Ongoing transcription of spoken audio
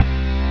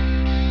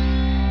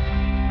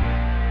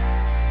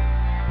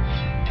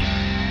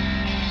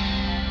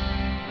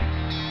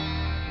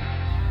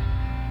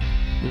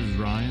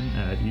Ryan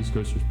at East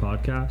Coasters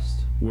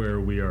Podcast, where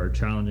we are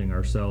challenging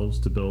ourselves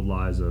to build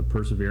lives of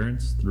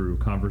perseverance through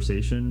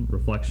conversation,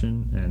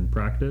 reflection, and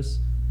practice.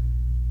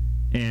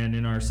 And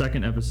in our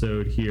second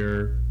episode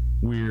here,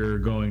 we're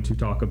going to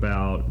talk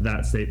about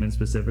that statement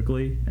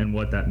specifically and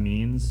what that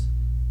means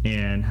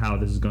and how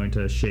this is going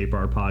to shape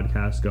our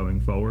podcast going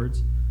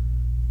forwards.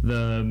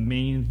 The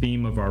main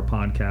theme of our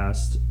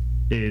podcast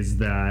is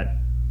that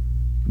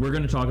we're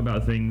going to talk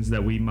about things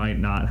that we might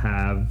not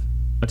have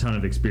a ton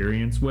of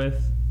experience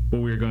with, but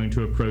we're going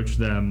to approach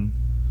them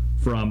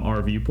from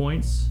our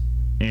viewpoints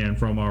and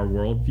from our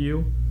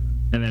worldview,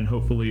 and then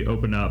hopefully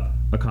open up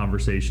a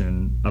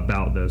conversation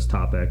about those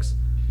topics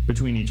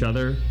between each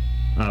other,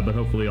 but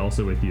hopefully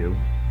also with you.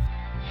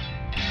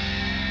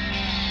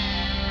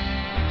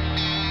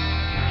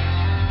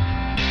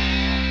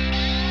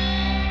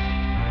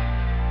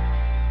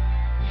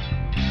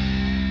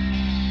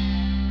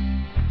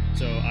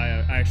 So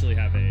I actually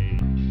have I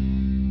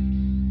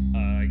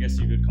guess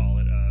you could call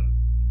it a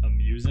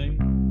musing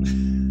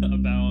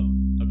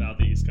about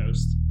the East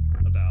Coast.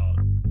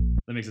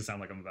 That makes it sound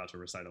like I'm about to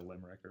recite a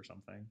limerick or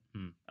something.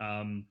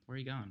 Where are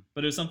you going?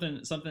 But it was a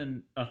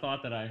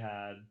thought that I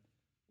had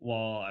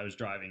while I was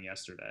driving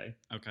yesterday.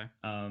 Okay.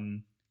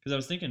 Because I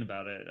was thinking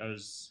about it. I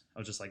was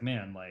just like,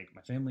 man, like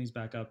my family's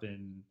back up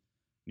in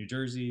New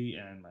Jersey,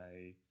 and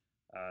my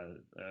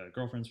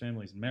girlfriend's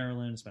family's in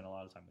Maryland. Spent a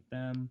lot of time with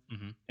them,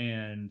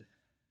 and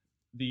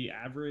the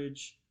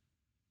average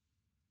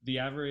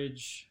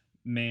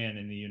man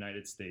in the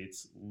United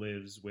States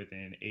lives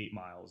within 8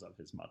 miles of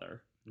his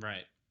mother.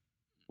 Right.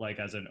 Like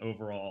as an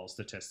overall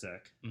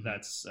statistic,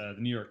 that's the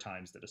New York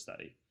Times did a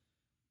study,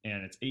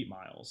 and it's 8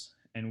 miles.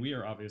 And we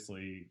are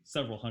obviously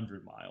several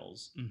hundred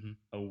miles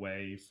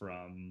away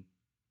from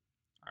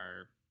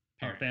our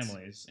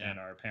families and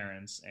our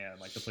parents and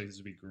like the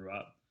places we grew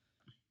up.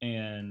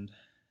 And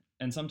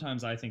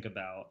sometimes I think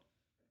about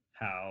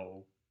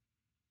how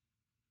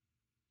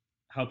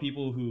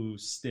people who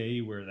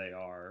stay where they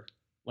are,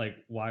 like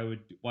why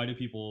do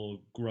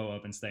people grow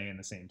up and stay in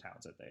the same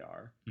towns that they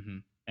are?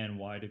 And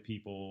why do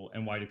people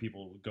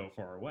go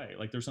far away?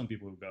 Like there's some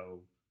people who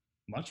go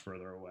much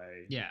further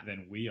away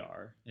than we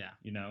are. Yeah.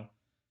 You know?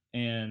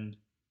 And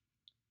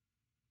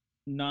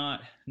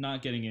not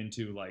getting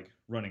into like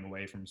running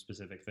away from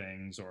specific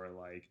things or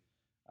like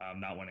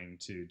not wanting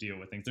to deal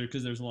with things there,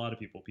 because there's a lot of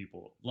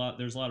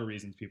there's a lot of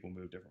reasons people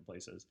move different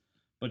places.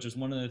 But just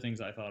one of the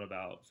things I thought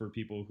about for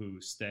people who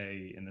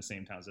stay in the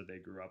same towns that they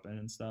grew up in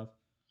and stuff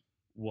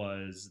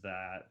was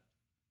that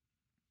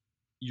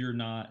you're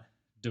not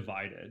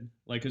divided.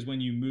 Like, because when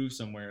you move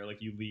somewhere,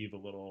 like you leave a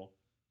little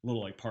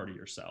like part of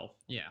yourself.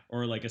 Yeah.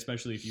 Or like,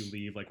 especially if you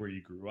leave like where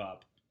you grew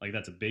up, like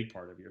that's a big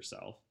part of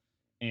yourself.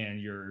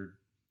 And you're,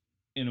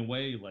 in a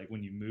way, like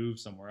when you move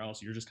somewhere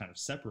else, you're just kind of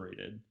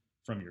separated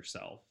from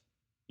yourself.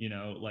 You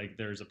know, like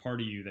there's a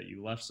part of you that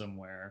you left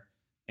somewhere,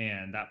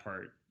 and that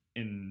part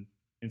in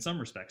some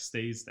respects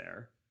stays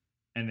there,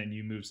 and then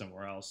you move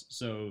somewhere else.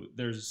 So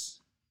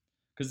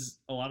because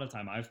a lot of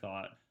time I've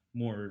thought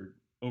more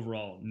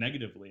overall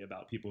negatively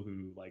about people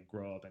who like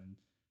grow up and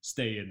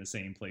stay in the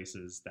same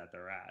places that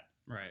they're at.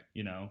 Right.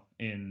 You know,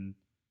 and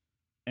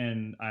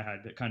I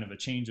had kind of a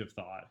change of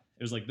thought.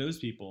 It was like those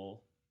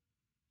people,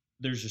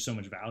 there's just so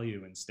much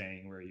value in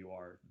staying where you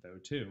are though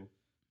too,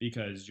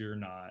 because you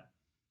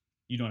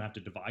don't have to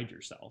divide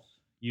yourself.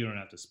 You don't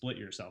have to split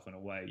yourself in a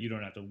way. You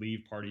don't have to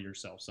leave part of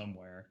yourself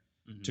somewhere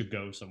to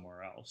go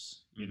somewhere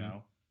else. You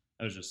know,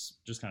 that was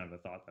just kind of a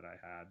thought that I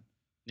had.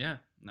 Yeah,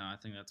 no, I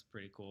think that's a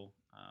pretty cool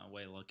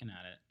way of looking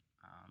at it.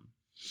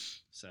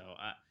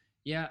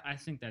 I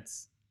think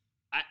that's,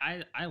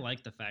 I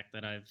like the fact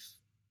that I've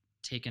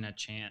taken a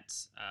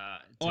chance.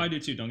 I do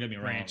too. Don't get me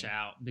wrong. Branch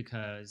out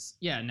because,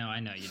 I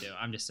know you do.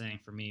 I'm just saying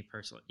for me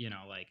personally, you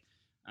know, like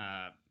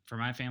for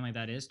my family,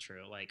 that is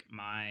true. Like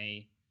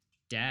my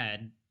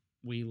dad,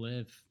 we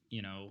live,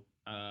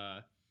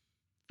 5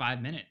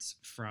 minutes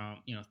from,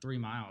 3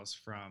 miles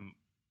from,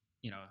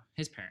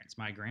 his parents,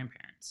 my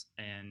grandparents.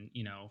 And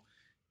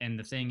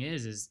the thing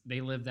is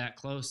they live that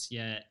close,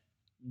 yet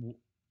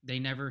they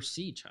never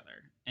see each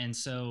other. And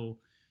so,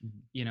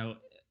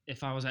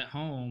 if I was at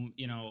home,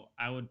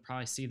 I would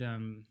probably see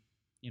them,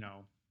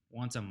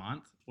 once a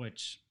month,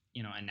 which,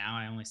 and now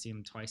I only see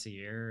them twice a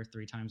year,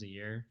 3 times a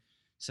year.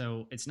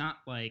 So it's not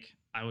like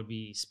I would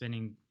be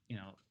spending,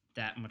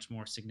 that much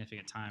more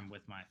significant time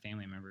with my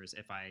family members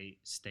if I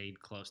stayed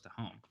close to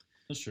home.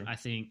 That's true. I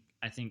think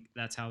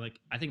that's how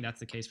I think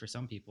that's the case for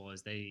some people,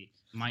 is they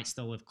might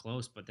still live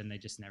close, but then they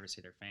just never see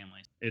their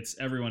family. It's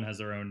everyone has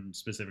their own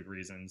specific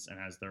reasons and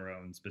has their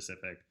own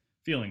specific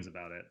feelings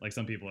about it. Like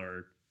some people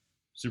are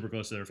super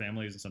close to their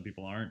families and some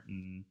people aren't,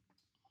 and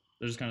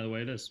that's just kind of the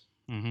way it is.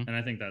 And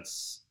I think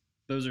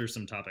those are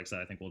some topics that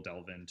I think we'll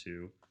delve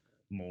into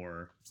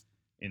more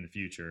in the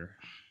future.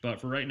 But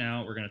for right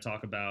now, we're going to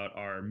talk about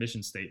our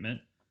mission statement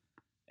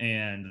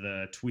and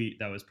the tweet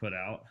that was put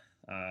out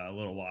a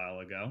little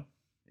while ago.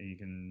 And you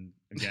can,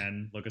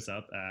 again, look us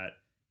up at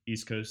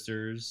East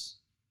Coasters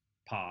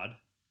Pod.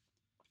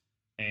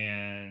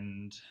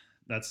 And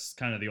that's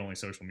kind of the only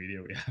social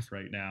media we have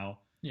right now.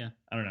 Yeah.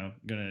 I don't know.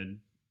 Gonna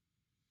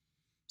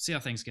See how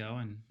things go,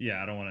 and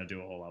yeah, I don't want to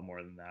do a whole lot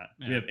more than that.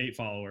 Yeah. We have 8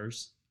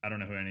 followers. I don't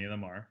know who any of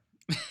them are.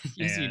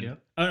 yes, you do.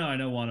 Oh no, I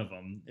know one of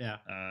them. Yeah.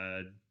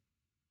 I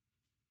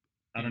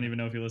don't even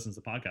know if he listens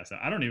to the podcast.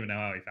 I don't even know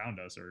how he found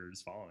us or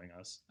is following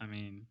us. I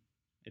mean,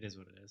 it is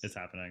what it is. It's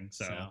happening.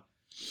 So.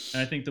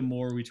 And I think the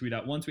more we tweet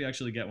out, once we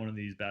actually get one of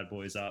these bad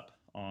boys up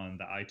on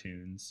the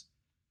iTunes,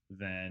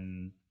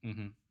 then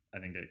I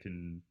think it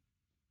can.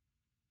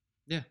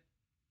 Yeah.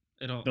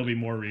 There'll be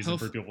more reason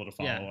for people to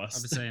follow us.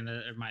 I was saying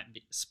that it might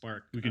be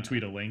spark. We can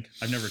tweet a link.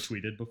 I've never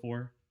tweeted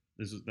before.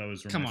 That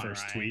was one of my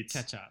first Ryan, tweets.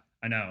 Catch up.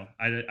 I know.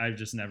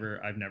 I've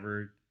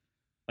never.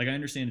 Like, I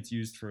understand it's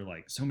used for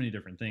like so many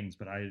different things,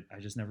 but I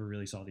just never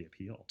really saw the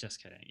appeal.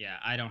 Just kidding. Yeah,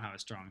 I don't have a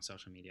strong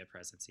social media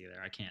presence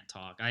either. I can't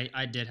talk.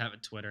 I did have a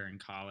Twitter in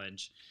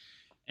college,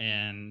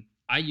 and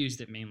I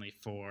used it mainly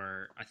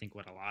for, I think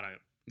what a lot of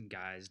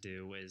guys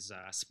do is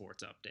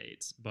sports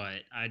updates.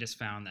 But I just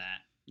found that,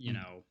 you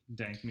know,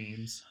 dank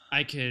memes.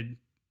 I could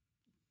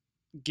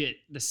get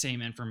the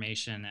same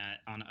information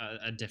on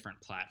a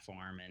different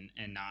platform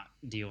and not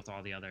deal with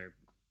all the other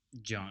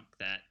junk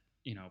that,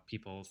 you know,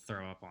 people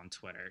throw up on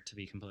Twitter, to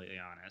be completely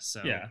honest.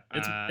 So yeah,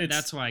 it's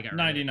that's why I got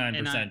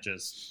 99%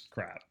 just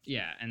crap.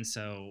 Yeah, and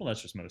so well,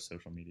 that's just most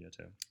social media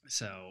too.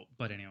 So,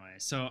 but anyway,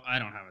 so I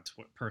don't have a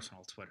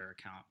personal Twitter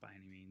account by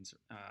any means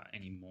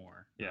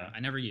anymore. Yeah, I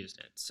never used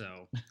it.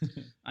 So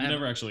I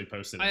never actually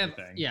posted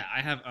anything.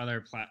 I have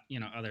other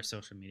other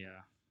social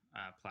media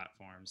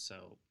platforms.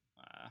 So,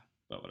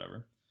 but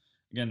whatever.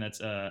 Again,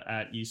 that's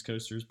at East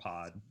Coasters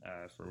Pod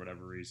for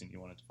whatever reason you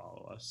wanted to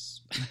follow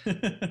us.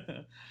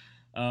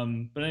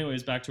 But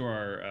anyways, back to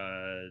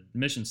our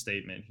mission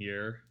statement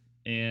here.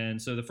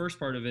 And so the first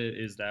part of it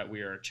is that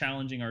we are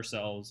challenging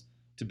ourselves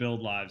to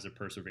build lives of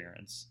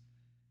perseverance.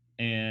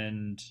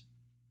 And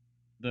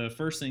the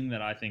first thing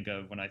that I think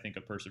of when I think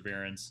of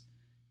perseverance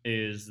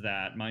is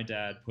that my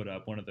dad put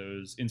up one of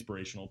those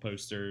inspirational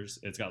posters.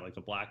 It's got like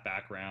the black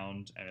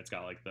background and it's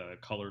got like the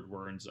colored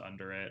words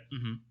under it.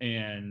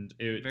 And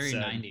it very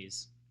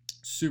 90s.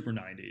 Super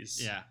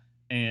 90s. Yeah.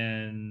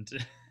 And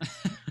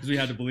because we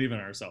had to believe in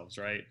ourselves,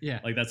 right? Yeah.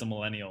 Like that's a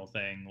millennial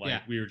thing.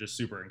 Like we were just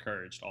super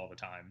encouraged all the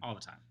time.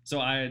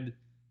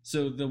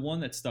 So the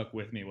one that stuck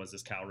with me was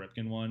this Cal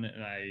Ripken one,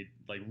 and I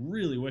like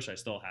really wish I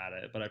still had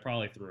it, but I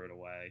probably threw it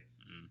away.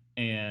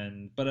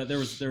 But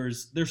there's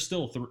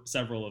still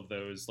several of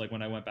those. Like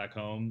when I went back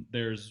home,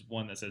 there's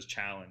one that says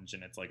challenge,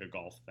 and it's like a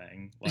golf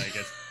thing. Like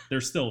they're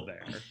still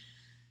there.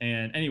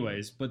 And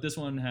anyways, but this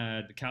one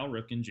had Cal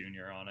Ripken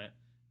Jr. on it,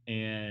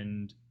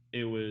 and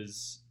it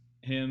was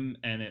him,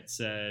 and it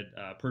said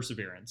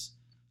perseverance.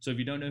 So if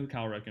you don't know who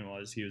Cal Ripken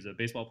was, he was a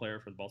baseball player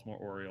for the Baltimore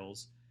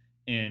Orioles,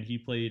 and he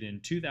played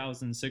in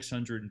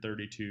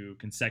 2,632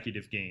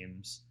 consecutive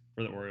games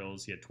for the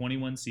Orioles. He had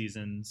 21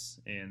 seasons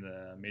in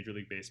the Major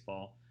League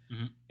Baseball.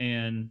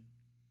 And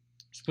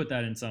to put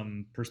that in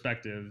some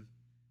perspective,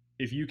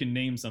 if you can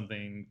name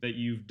something that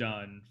you've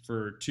done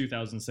for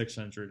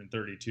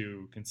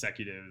 2,632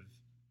 consecutive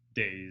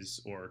days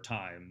or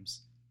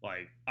times,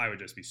 like I would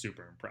just be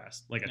super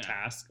impressed. Like a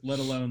task, let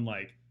alone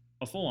like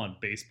a full-on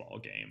baseball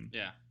game.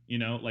 Yeah. You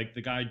know, like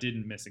the guy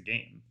didn't miss a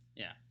game.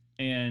 Yeah.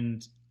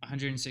 And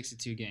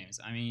 162 games.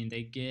 I mean,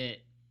 they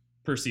get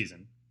per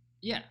season.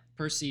 Yeah,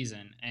 per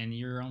season, and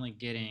you're only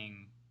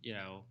getting,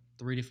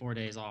 3 to 4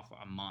 days off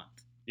a month.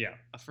 Yeah.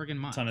 A friggin'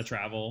 month. Ton of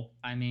travel.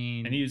 I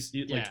mean, and he's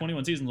like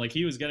 21 seasons, like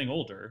he was getting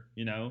older,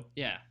 you know?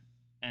 Yeah.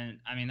 And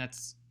I mean,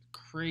 that's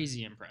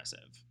crazy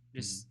impressive.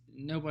 Just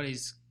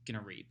nobody's going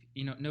to reap.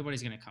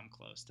 Nobody's going to come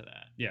close to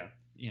that. Yeah.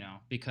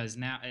 Because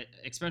now,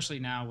 especially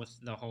now with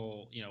the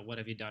whole, what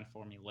have you done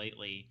for me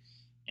lately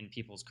in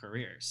people's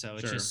careers? So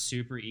it's just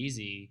super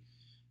easy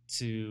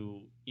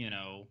to,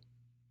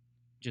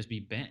 just be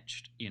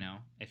benched,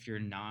 if you're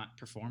not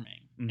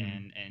performing.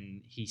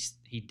 And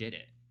he did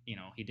it.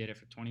 He did it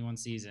for 21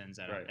 seasons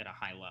at a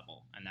high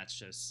level. And that's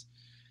just.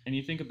 And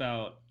you think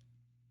about,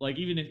 like,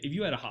 even if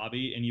you had a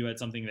hobby and you had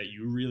something that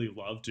you really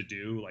loved to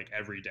do, like,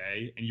 every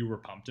day, and you were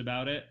pumped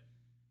about it,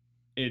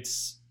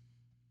 it's,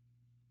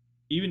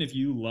 even if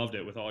you loved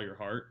it with all your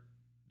heart,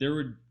 there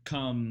would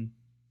come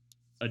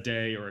a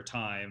day or a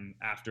time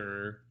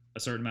after a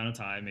certain amount of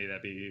time, maybe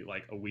that be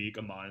like a week,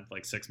 a month,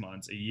 like 6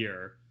 months, a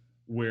year,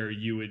 where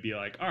you would be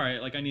like, all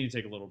right, like I need to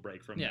take a little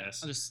break from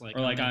this. I'll just like,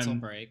 or like I'm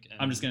break.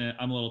 I'm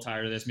a little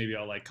tired of this. Maybe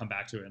I'll like come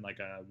back to it in like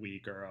a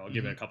week, or I'll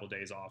give it a couple of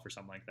days off or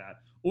something like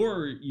that.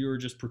 Or you're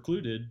just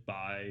precluded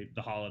by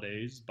the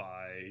holidays,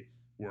 by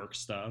work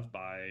stuff,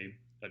 by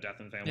a death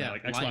in the family,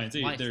 like X, Y, and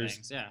Z.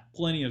 There's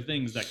plenty of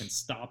things that can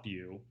stop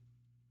you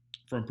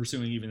from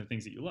pursuing even the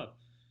things that you love.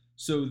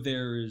 So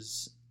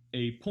there's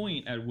a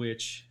point at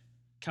which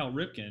Cal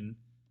Ripken,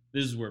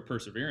 this is where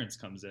perseverance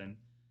comes in.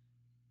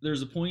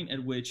 There's a point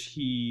at which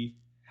he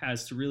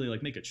has to really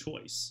like make a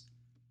choice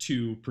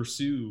to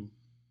pursue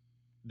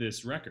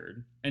this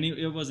record, and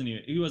he wasn't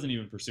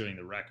even pursuing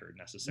the record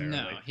necessarily.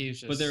 No, he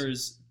was just. But there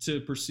is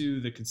to pursue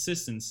the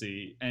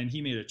consistency, and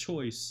he made a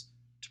choice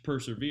to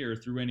persevere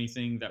through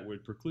anything that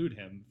would preclude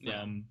him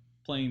from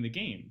playing the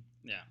game.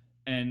 Yeah.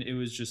 And it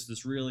was just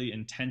this really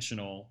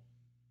intentional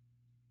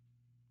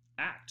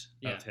act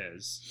of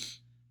his.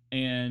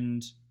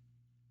 And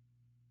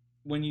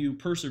when you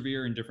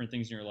persevere in different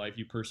things in your life,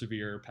 you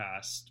persevere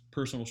past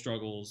personal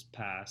struggles,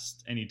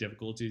 past any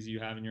difficulties you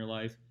have in your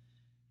life,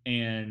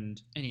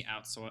 and any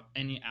outside,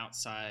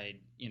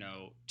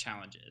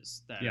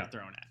 challenges that are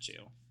thrown at you.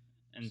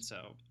 And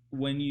so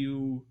when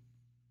you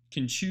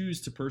can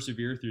choose to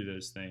persevere through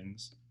those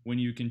things, when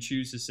you can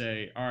choose to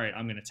say, all right,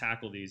 I'm going to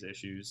tackle these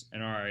issues,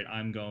 and all right,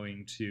 I'm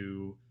going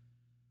to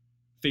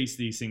face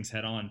these things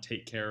head on,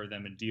 take care of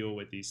them, and deal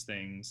with these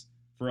things.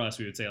 For us,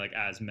 we would say like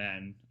as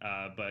men,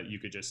 but you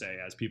could just say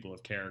as people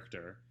of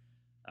character,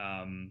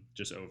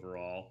 just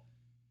overall.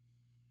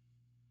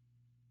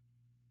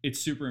 It's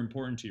super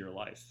important to your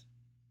life,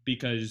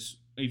 because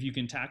if you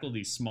can tackle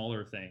these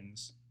smaller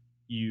things,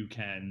 you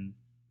can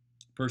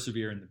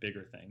persevere in the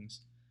bigger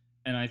things.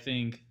 And I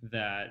think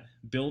that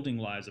building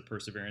lives of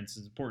perseverance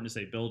is important to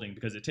say building,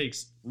 because it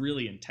takes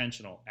really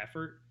intentional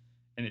effort,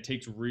 and it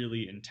takes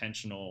really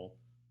intentional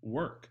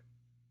work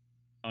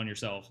on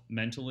yourself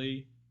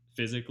mentally,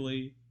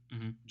 physically,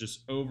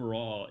 just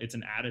overall. It's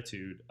an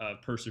attitude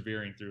of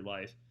persevering through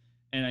life.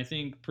 And I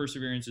think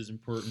perseverance is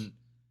important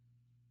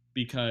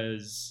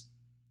because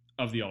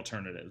of the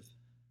alternative.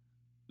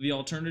 The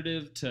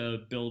alternative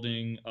to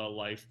building a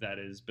life that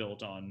is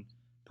built on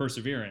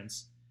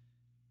perseverance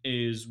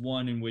is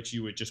one in which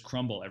you would just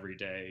crumble every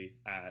day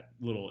at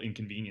little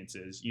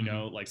inconveniences.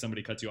 Like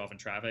somebody cuts you off in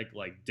traffic,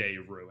 like day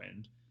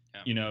ruined.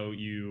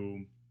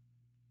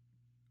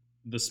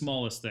 The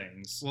smallest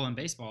things. Well, in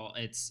baseball,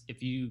 it's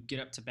if you get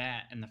up to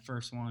bat and the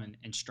first one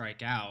and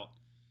strike out,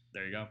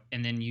 there you go.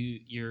 And then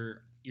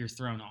you're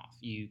thrown off.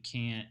 You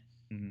can't,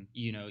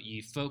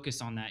 you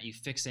focus on that, you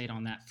fixate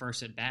on that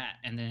first at bat,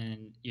 and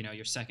then,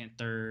 your second,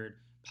 third,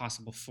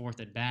 possible fourth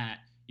at bat,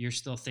 you're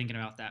still thinking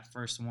about that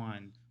first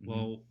one.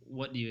 Well,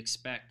 what do you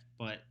expect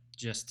but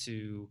just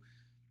to,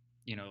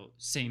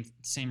 same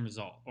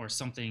result, or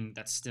something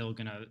that's still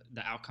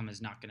the outcome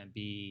is not gonna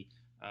be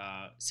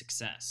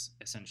success,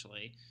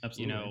 essentially.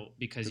 Absolutely.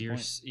 Because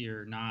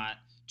you're not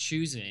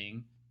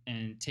choosing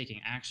and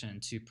taking action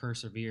to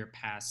persevere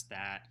past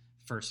that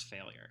first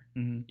failure,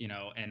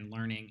 and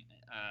learning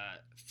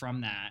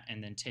from that,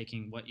 and then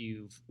taking what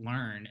you've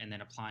learned and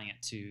then applying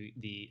it to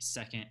the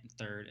second,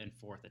 third, and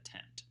fourth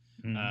attempt,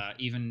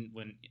 even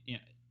when,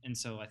 and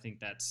so I think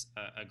that's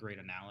a great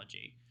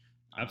analogy.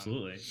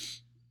 Absolutely.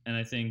 And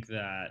I think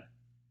that,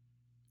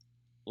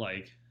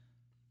 like,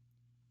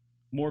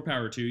 more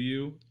power to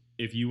you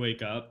if you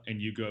wake up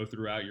and you go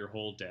throughout your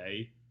whole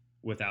day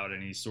without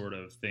any sort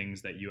of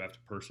things that you have to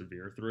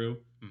persevere through,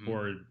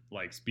 or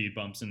like speed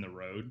bumps in the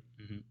road.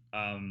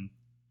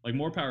 Like,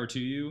 more power to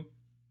you,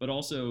 but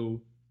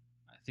also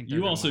I think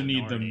you also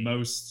need the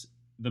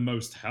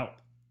most help.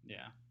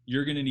 Yeah.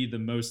 You're going to need the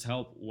most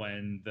help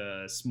when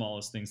the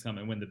smallest things come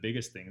and when the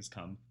biggest things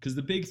come, because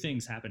the big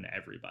things happen to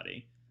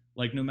everybody.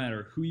 Like, no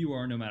matter who you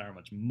are, no matter how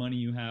much money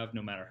you have,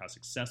 no matter how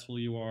successful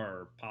you are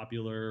or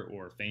popular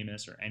or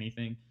famous or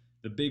anything,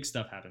 the big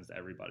stuff happens to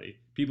everybody.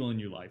 People in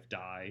your life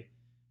die.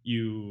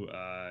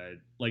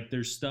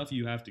 There's stuff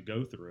you have to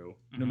go through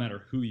no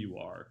matter who you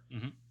are.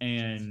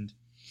 And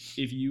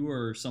if you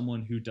are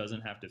someone who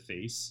doesn't have to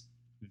face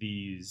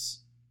these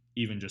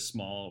even just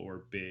small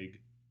or big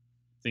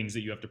things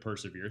that you have to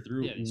persevere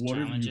through, what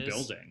challenges. Are you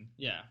building?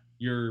 Yeah.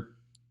 You're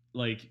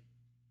like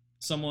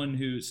someone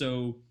who,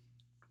 so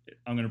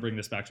I'm going to bring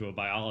this back to a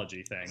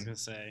biology thing. I was going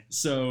to say.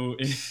 So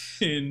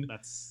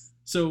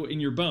in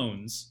your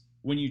bones,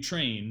 when you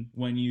train,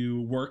 when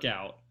you work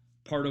out,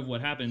 part of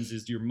what happens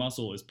is your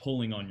muscle is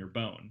pulling on your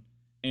bone.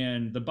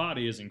 And the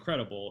body is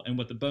incredible. And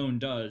what the bone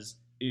does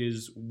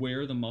is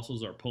where the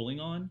muscles are pulling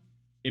on,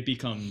 it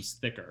becomes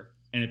thicker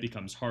and it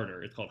becomes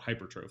harder. It's called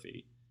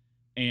hypertrophy.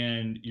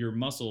 And your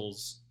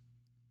muscles,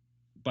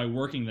 by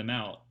working them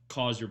out,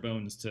 cause your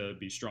bones to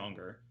be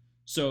stronger.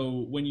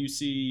 So when you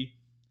see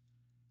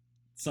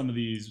some of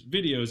these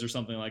videos or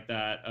something like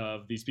that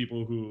of these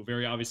people who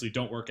very obviously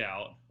don't work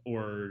out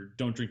or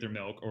don't drink their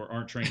milk or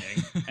aren't training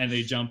and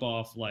they jump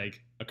off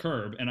like a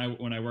curb. And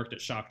when I worked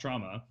at Shock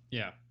Trauma,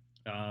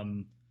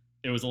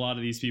 it was a lot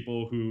of these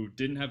people who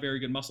didn't have very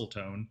good muscle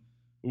tone,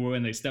 who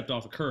when they stepped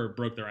off a curb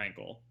broke their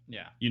ankle.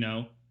 Yeah.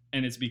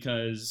 And it's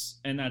because,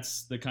 and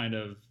that's the kind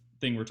of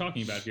thing we're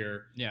talking about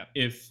here. Yeah.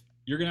 If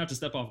you're going to have to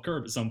step off a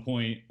curb at some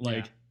point,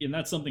 and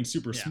that's something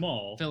super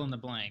small. Fill in the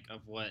blank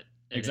of what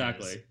it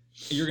exactly.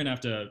 is. You're going to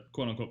have to,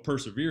 quote unquote,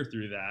 persevere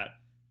through that.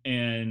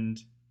 And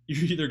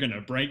you're either going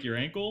to break your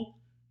ankle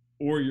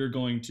or you're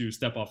going to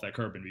step off that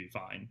curb and be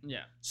fine.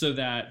 Yeah. So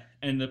that,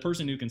 and the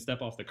person who can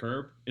step off the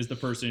curb is the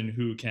person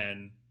who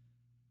can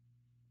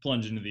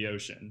plunge into the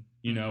ocean,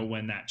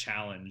 when that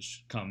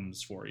challenge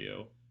comes for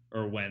you,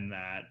 or when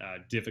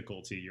that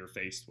difficulty you're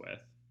faced with,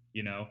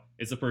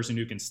 it's the person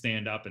who can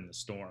stand up in the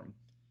storm,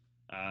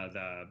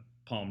 the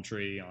palm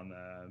tree on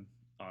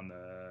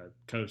the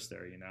coast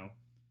there,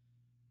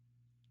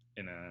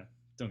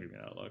 don't give me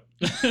that look.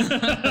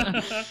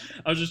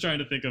 I was just trying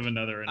to think of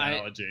another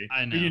analogy.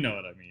 I know. But you know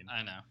what I mean.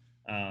 I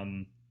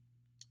know.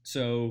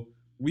 So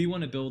we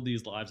want to build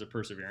these lives of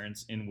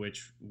perseverance in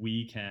which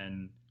we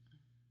can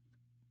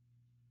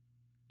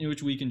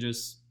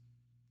just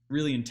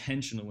really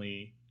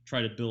intentionally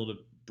try to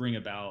bring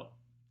about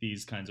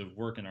these kinds of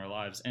work in our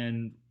lives.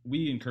 And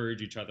we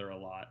encourage each other a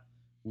lot.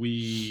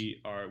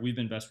 We've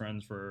been best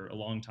friends for a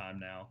long time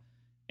now,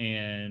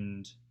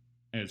 and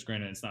it's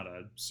granted it's not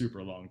a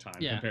super long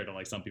time compared to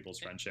like some people's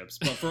friendships,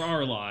 but for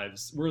our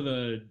lives,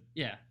 we're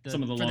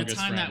some of the longest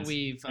time friends that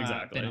we've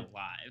exactly. been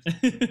alive.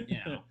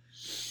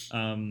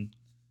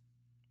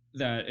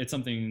 That it's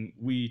something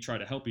we try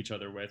to help each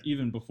other with,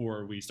 even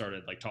before we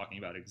started like talking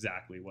about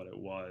exactly what it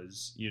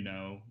was,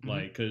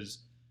 like because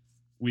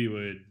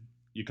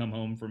you come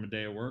home from a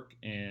day of work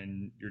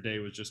and your day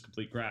was just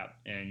complete crap,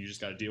 and you just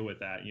got to deal with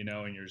that,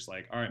 and you're just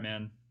like, all right,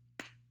 man,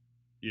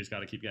 you just got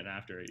to keep getting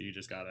after it. You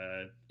just got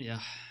to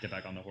get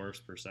back on the horse,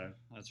 per se.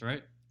 That's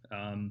right.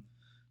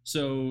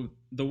 So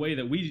the way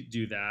that we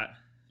do that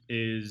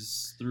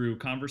is through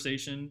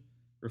conversation,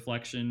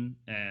 reflection,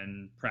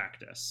 and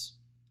practice.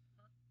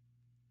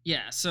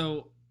 Yeah,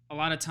 so a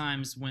lot of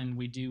times when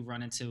we do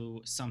run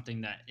into something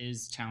that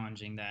is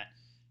challenging, that,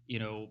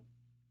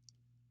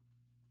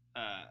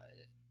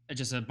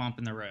 just a bump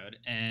in the road,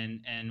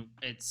 and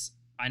it's,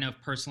 I know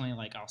personally,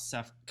 like I'll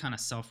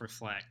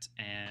self-reflect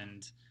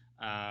and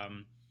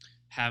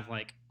have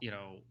like,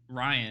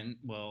 Ryan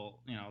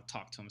will,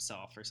 talk to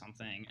himself or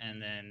something,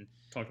 and then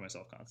talk to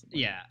myself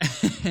constantly. Yeah.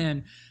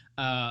 And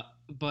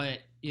but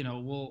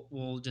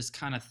we'll just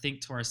kind of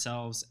think to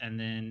ourselves, and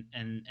then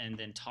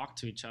talk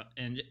to each other,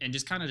 and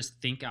just kind of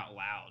just think out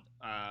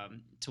loud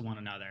to one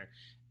another.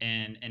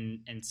 And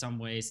in some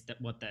ways, that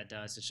what that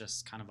does is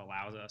just kind of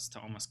allows us to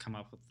almost come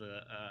up with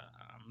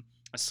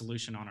a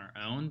solution on our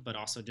own, but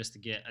also just to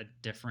get a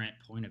different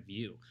point of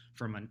view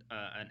from an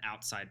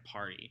outside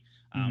party.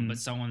 But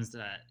someone's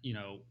that,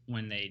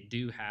 when they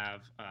do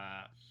have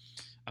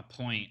a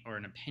point or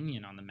an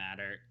opinion on the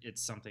matter,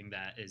 it's something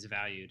that is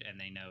valued, and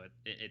they know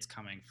it's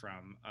coming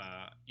from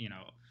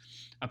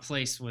a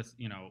place with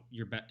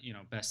your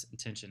best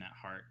intention at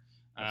heart.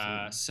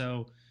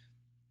 So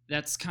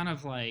that's kind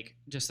of like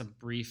just a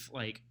brief,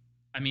 like,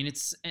 I mean,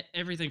 it's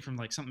everything from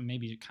like something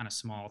maybe kind of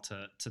small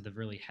to the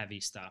really heavy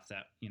stuff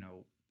that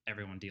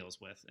everyone deals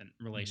with, and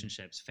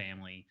relationships,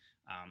 family,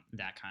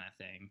 that kind of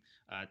thing,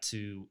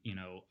 to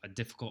a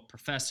difficult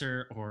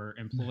professor or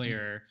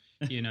employer,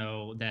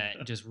 that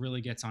just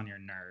really gets on your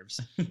nerves,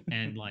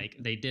 and like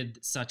they did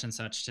such and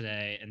such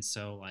today, and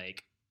so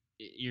like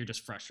you're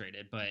just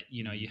frustrated, but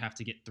you have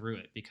to get through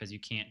it, because you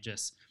can't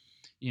just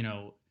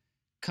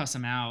cuss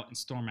them out and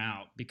storm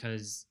out,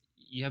 because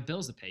you have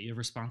bills to pay, you have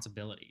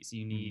responsibilities,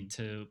 you need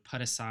to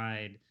put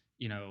aside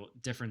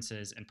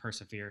differences and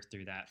persevere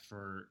through that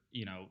for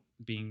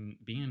being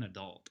an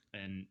adult.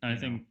 And I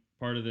think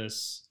part of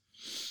this,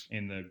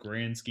 in the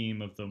grand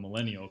scheme of the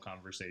millennial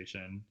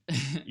conversation,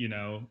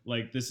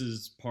 like this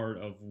is part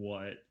of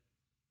what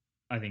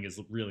I think is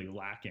really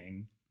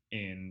lacking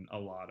in a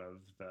lot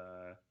of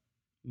the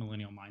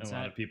millennial mindset, a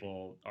lot of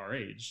people our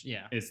age.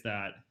 Yeah, is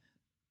that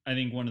I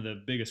think one of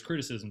the biggest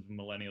criticisms of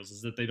millennials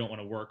is that they don't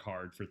want to work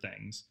hard for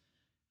things,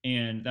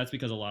 and that's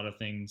because a lot of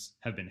things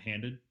have been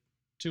handed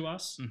to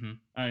us.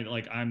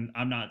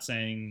 I'm not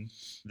saying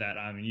that,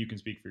 I mean, you can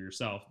speak for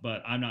yourself,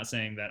 but I'm not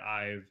saying that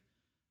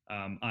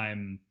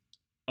I'm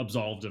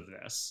absolved of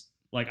this.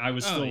 Like I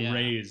was still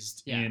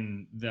raised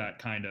in that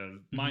kind of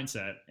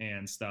mindset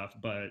and stuff,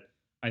 but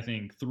I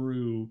think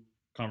through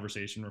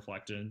conversation,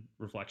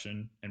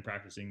 reflection, and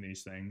practicing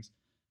these things,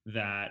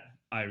 that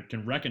I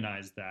can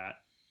recognize that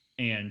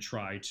and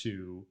try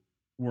to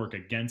work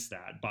against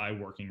that by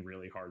working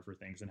really hard for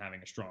things and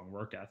having a strong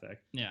work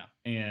ethic. Yeah.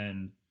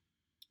 And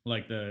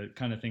like the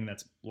kind of thing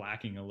that's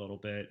lacking a little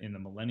bit in the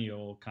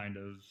millennial kind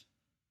of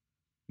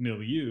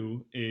milieu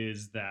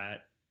is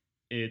that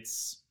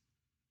it's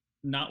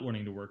not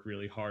wanting to work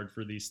really hard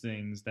for these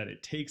things that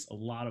it takes a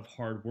lot of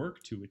hard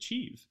work to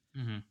achieve.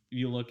 If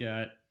you look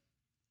at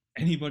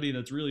anybody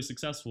that's really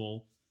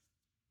successful,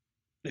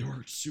 they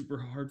worked super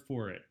hard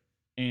for it,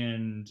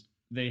 and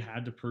they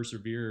had to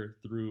persevere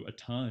through a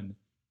ton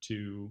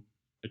to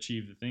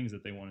achieve the things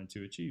that they wanted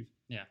to achieve.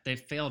 Yeah, they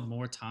failed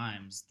more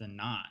times than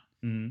not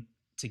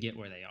to get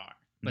where they are,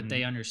 but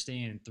they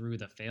understand through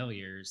the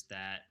failures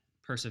that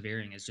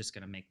persevering is just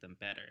going to make them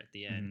better at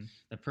the end.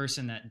 The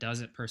person that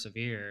doesn't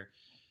persevere,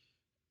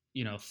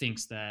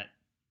 thinks that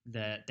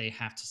they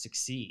have to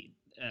succeed,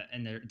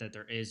 and that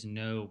there is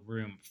no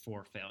room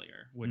for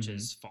failure, which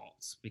is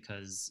false,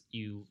 because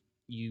you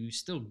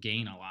still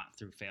gain a lot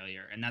through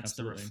failure, and that's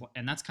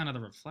and that's kind of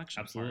the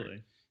reflection part.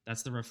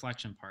 That's the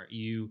reflection part.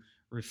 You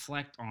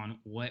reflect on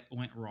what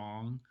went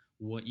wrong,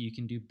 what you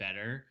can do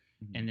better,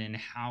 and then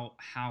how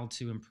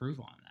to improve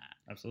on that.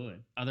 Absolutely.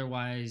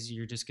 Otherwise,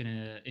 you're just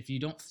gonna, if you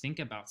don't think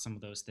about some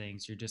of those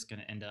things, you're just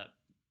gonna end up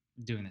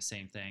doing the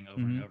same thing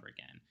over and over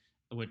again,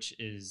 which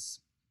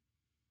is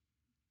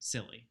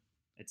silly.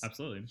 It's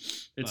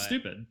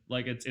stupid.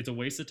 Like it's a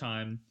waste of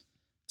time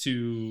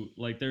to,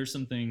 like, there's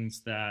some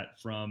things that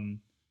from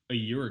a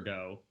year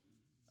ago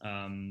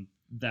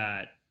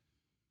that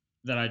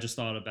I just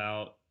thought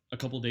about a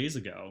couple days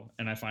ago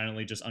and I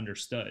finally just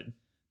understood.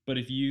 But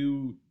if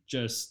you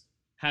just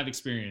have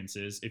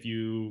experiences, if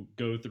you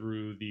go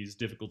through these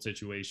difficult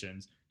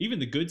situations, even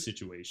the good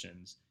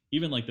situations,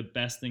 even like the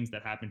best things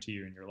that happen to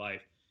you in your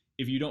life,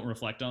 if you don't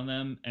reflect on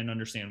them and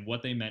understand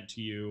what they meant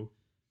to you,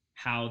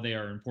 how they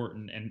are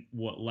important, and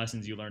what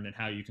lessons you learned and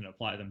how you can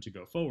apply them to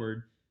go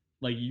forward,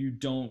 like you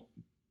don't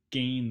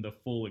gain the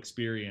full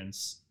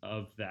experience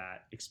of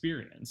that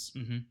experience.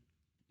 Mm-hmm.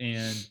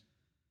 And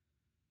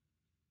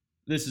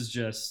this is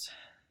just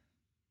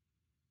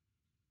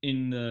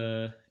in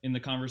the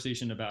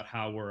conversation about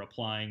how we're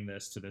applying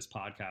this to this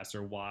podcast,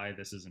 or why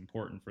this is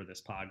important for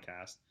this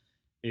podcast,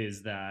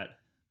 is that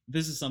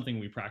this is something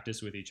we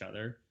practice with each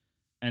other,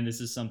 and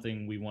this is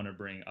something we want to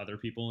bring other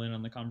people in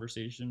on the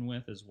conversation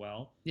with as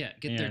well. Yeah,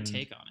 get their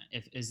take on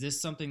it. Is this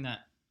something that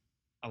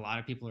a lot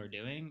of people are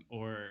doing,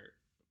 or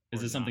is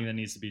this something that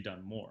needs to be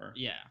done more?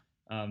 Yeah.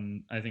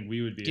 I think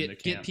we would be in the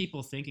camp. Get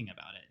people thinking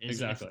about it.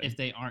 Exactly. If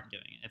they aren't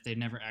doing it, if they've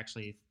never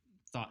actually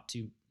thought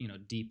to,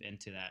 deep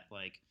into that,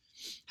 like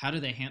how do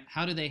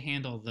they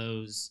handle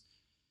those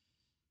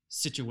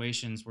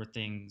situations where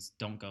things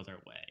don't go their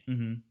way?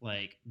 Mm-hmm.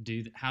 Like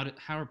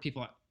how are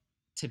people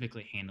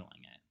typically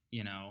handling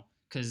it?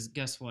 Because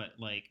guess what?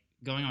 Like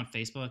going on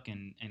Facebook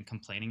and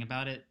complaining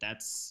about it,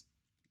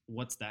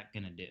 what's that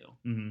gonna do?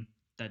 Mm-hmm.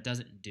 That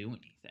doesn't do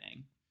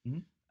anything.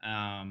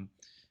 Mm-hmm.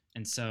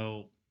 And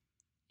so,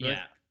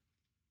 yeah.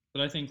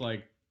 But I think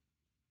like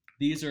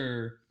these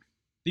are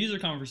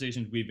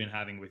conversations we've been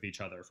having with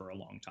each other for a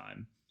long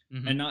time,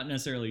 mm-hmm. and not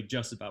necessarily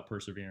just about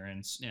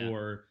perseverance,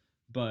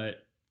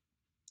 but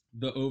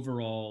the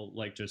overall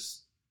like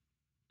just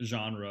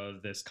genre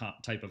of this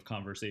type of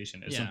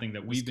conversation is something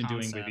that we've been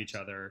doing with each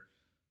other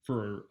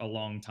for a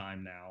long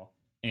time now,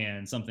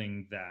 and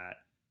something that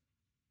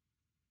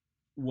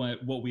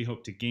what we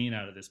hope to gain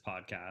out of this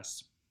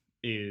podcast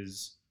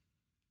is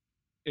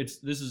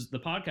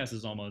the podcast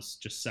is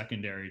almost just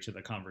secondary to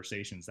the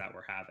conversations that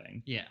we're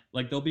having. Yeah.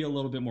 Like they'll be a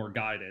little bit more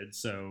guided,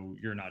 so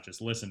you're not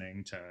just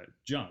listening to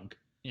junk.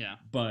 Yeah.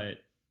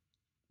 But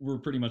we're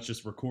pretty much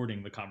just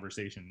recording the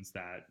conversations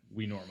that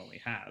we normally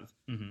have.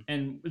 Mm-hmm.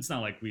 And it's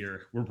not like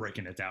we're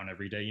breaking it down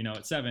every day,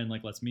 at 7,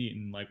 like let's meet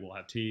and like we'll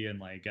have tea and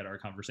like get our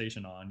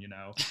conversation on,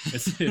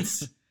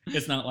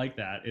 It's not like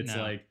that. It's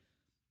like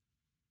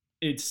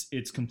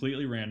it's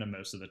completely random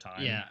most of the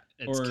time. Yeah,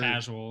 it's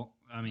casual.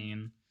 I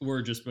mean,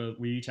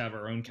 we each have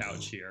our own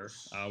couch here.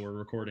 We're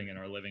recording in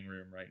our living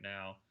room right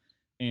now,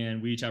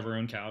 and we each have our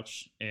own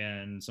couch.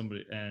 And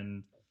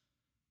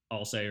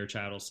I'll say, or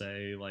Chad will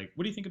say, like,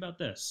 "What do you think about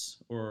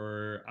this?"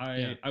 Or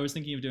I was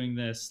thinking of doing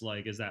this.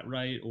 Like, is that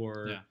right?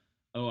 Or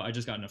oh, I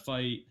just got in a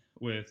fight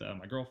with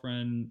my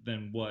girlfriend.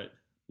 Then what?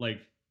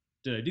 Like,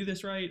 did I do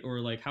this right? Or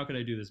like, how could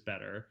I do this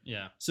better?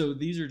 Yeah. So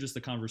these are just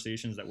the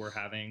conversations that we're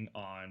having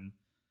on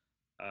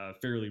a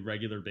fairly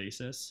regular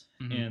basis.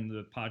 Mm-hmm. And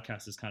the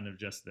podcast is kind of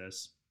just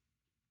this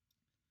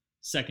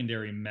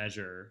secondary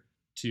measure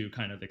to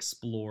kind of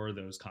explore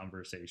those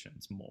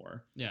conversations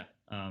more. Yeah.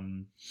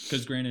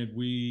 Because granted,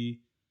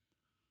 we,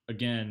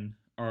 again,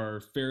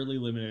 are fairly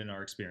limited in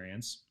our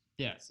experience.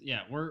 Yes.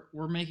 Yeah.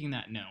 We're making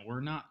that known.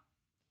 We're not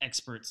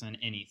experts in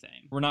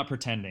anything. We're not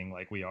pretending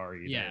like we are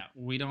either. Yeah.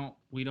 We don't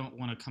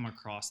want to come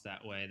across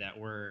that way, that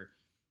we're,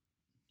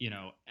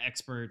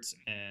 experts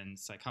and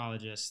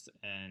psychologists,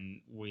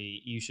 and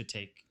you should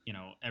take,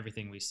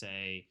 everything we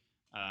say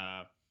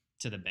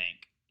to the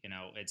bank.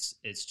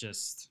 It's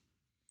just.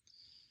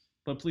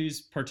 But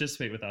please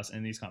participate with us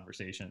in these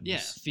conversations. Yeah,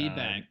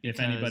 feedback. If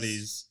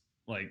anybody's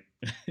like,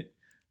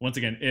 once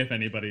again, if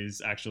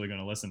anybody's actually going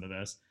to listen to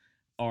this,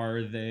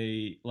 are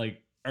the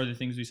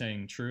things we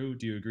saying true?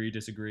 Do you agree,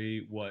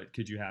 disagree? What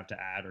could you have to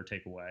add or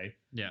take away?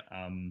 Yeah.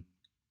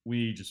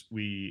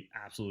 We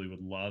absolutely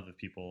would love if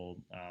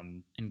people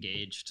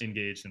engaged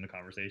in the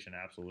conversation.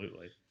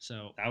 Absolutely.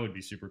 So that would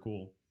be super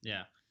cool.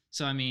 Yeah.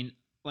 So I mean,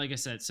 like I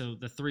said, so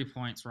the 3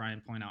 points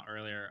Ryan pointed out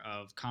earlier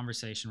of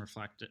conversation,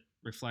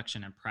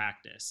 reflection, and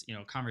practice.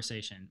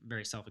 Conversation,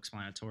 very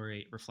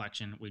self-explanatory.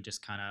 Reflection, we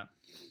just kind of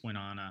went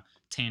on a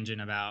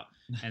tangent about,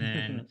 and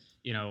then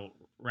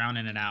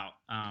rounding it out.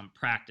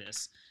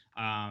 Practice.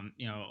 And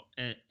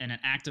an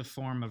active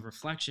form of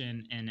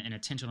reflection and an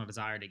intentional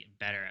desire to get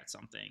better at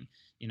something.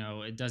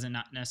 It doesn't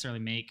not necessarily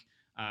make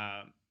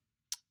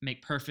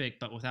perfect,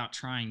 but without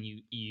trying,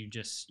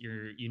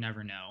 you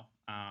never know.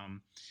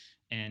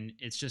 And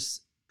it's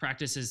just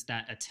practice is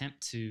that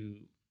attempt to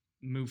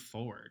move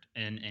forward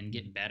and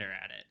get better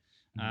at it.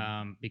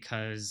 Mm-hmm.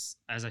 Because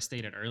as I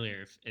stated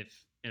earlier,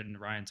 if and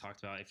Ryan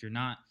talked about, if you're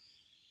not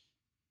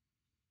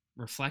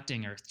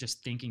reflecting or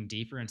just thinking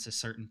deeper into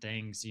certain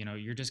things,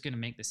 you're just going to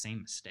make the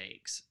same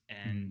mistakes,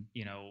 and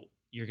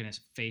you're going to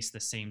face the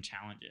same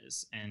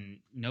challenges, and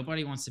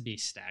nobody wants to be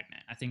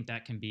stagnant. I think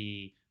that can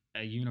be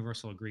a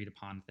universal agreed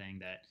upon thing,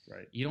 that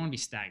you don't want to be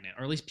stagnant,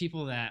 or at least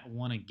people that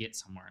want to get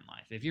somewhere in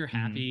life. If you're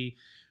happy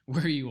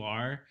where you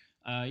are,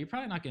 you're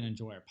probably not going to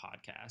enjoy our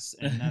podcast.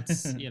 And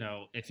that's,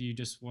 if you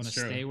just want to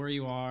stay where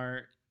you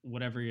are,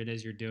 whatever it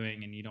is you're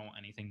doing, and you don't want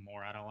anything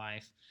more out of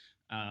life,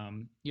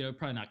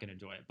 probably not going to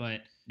enjoy it.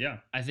 But Yeah.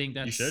 I think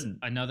You that's shouldn't.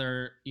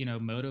 another,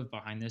 motive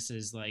behind this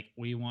is like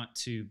we want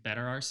to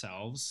better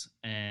ourselves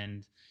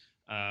and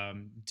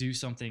do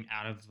something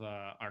out of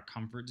our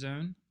comfort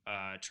zone,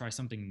 try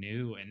something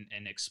new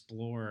and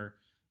explore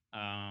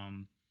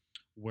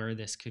where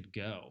this could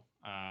go.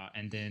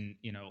 And then,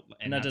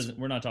 And that doesn't,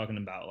 we're not talking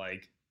about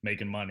like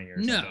making money or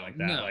No, something like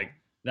that. no. Like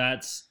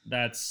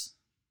that's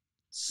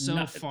so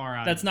not- far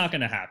out. that's not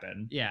going to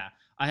happen. Yeah.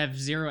 I have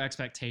zero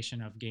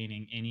expectation of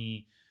gaining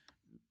any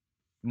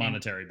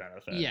Monetary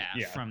benefit.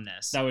 from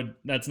this.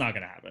 That's not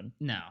going to happen.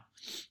 No.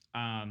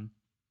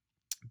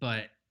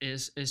 But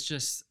it's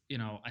just,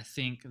 I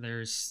think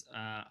there's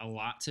a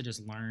lot to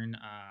just learn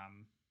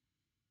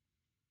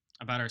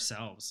about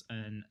ourselves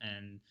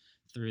and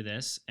through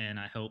this. And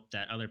I hope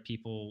that other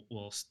people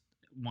will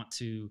want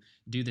to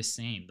do the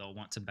same. They'll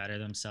want to better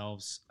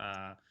themselves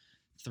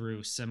through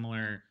a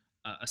similar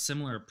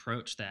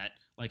approach that,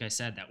 like I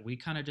said, that we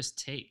kind of just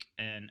take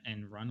and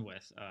run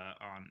with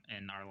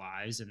in our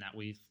lives, and that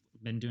we've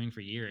been doing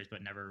for years,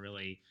 but never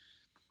really,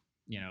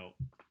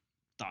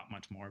 thought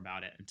much more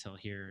about it until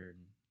here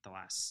in the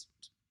last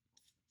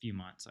few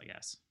months, I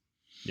guess.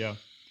 Yeah.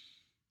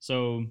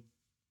 So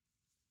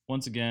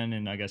once again,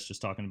 and I guess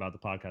just talking about the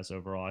podcast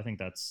overall, I think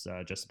that's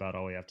just about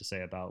all we have to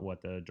say about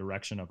what the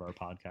direction of our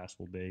podcast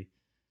will be.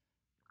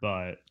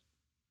 But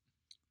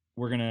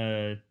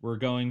we're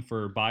going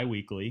for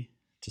bi-weekly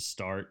to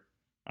start.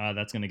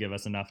 That's going to give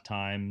us enough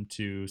time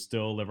to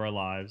still live our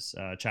lives.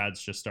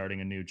 Chad's just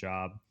starting a new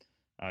job.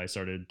 I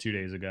started 2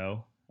 days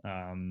ago,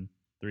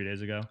 3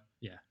 days ago.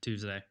 Yeah,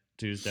 Tuesday,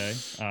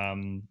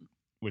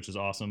 which is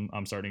awesome.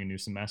 I'm starting a new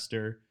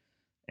semester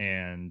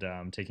and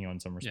taking on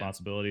some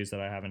responsibilities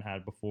that I haven't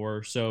had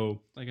before.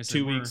 So like I said,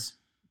 2 weeks.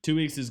 2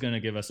 weeks is going to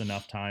give us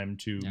enough time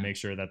to make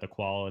sure that the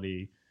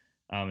quality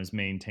is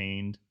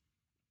maintained,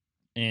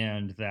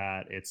 and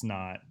that it's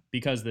not,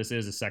 because this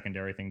is a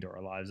secondary thing to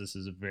our lives. This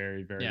is a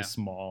very, very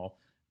small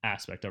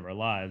aspect of our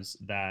lives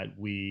that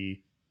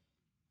we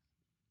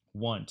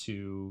want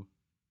to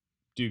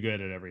do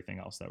good at everything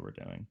else that we're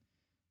doing.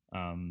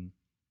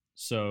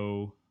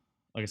 So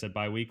like I said,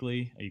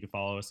 bi-weekly, you can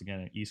follow us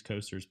again at East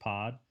Coasters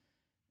Pod,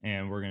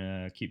 and we're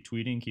going to keep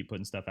tweeting, keep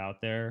putting stuff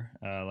out there.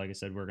 Like I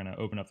said, we're going to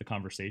open up the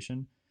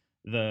conversation.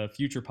 The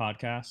future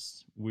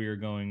podcasts, we're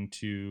going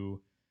to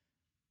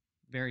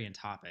vary in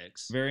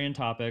topics.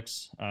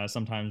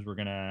 Sometimes we're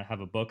going to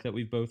have a book that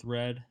we've both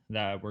read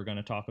that we're going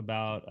to talk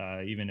about,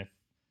 even if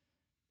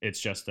it's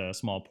just a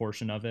small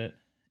portion of it.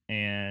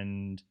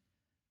 And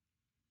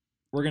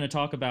we're going to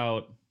talk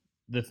about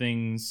the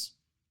things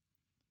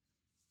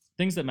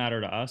that matter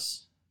to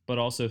us, but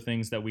also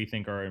things that we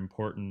think are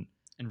important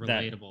and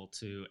relatable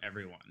to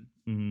everyone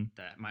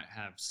that might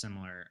have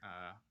similar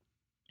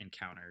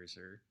encounters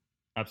or.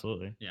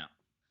 Absolutely. Yeah.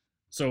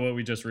 So what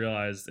we just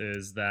realized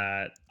is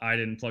that I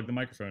didn't plug the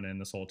microphone in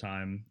this whole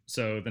time.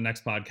 So the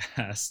next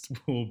podcast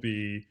will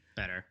be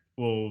better.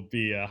 Will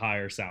be a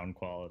higher sound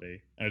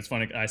quality. And it's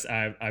funny,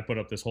 I put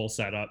up this whole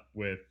setup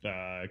with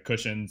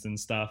cushions and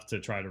stuff to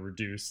try to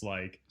reduce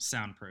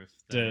soundproof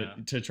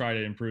to try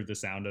to improve the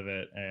sound of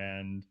it.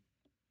 And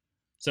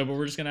so, but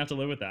we're just gonna have to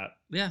live with that.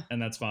 Yeah. And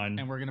that's fine.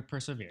 And we're gonna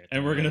persevere.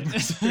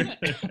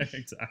 Exactly.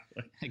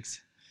 Thanks.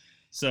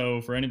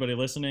 So for anybody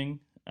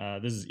listening,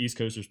 this is East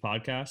Coasters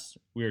Podcast.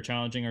 We are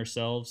challenging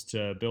ourselves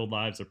to build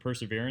lives of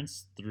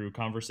perseverance through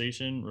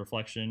conversation,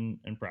 reflection,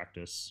 and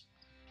practice.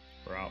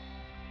 We're out.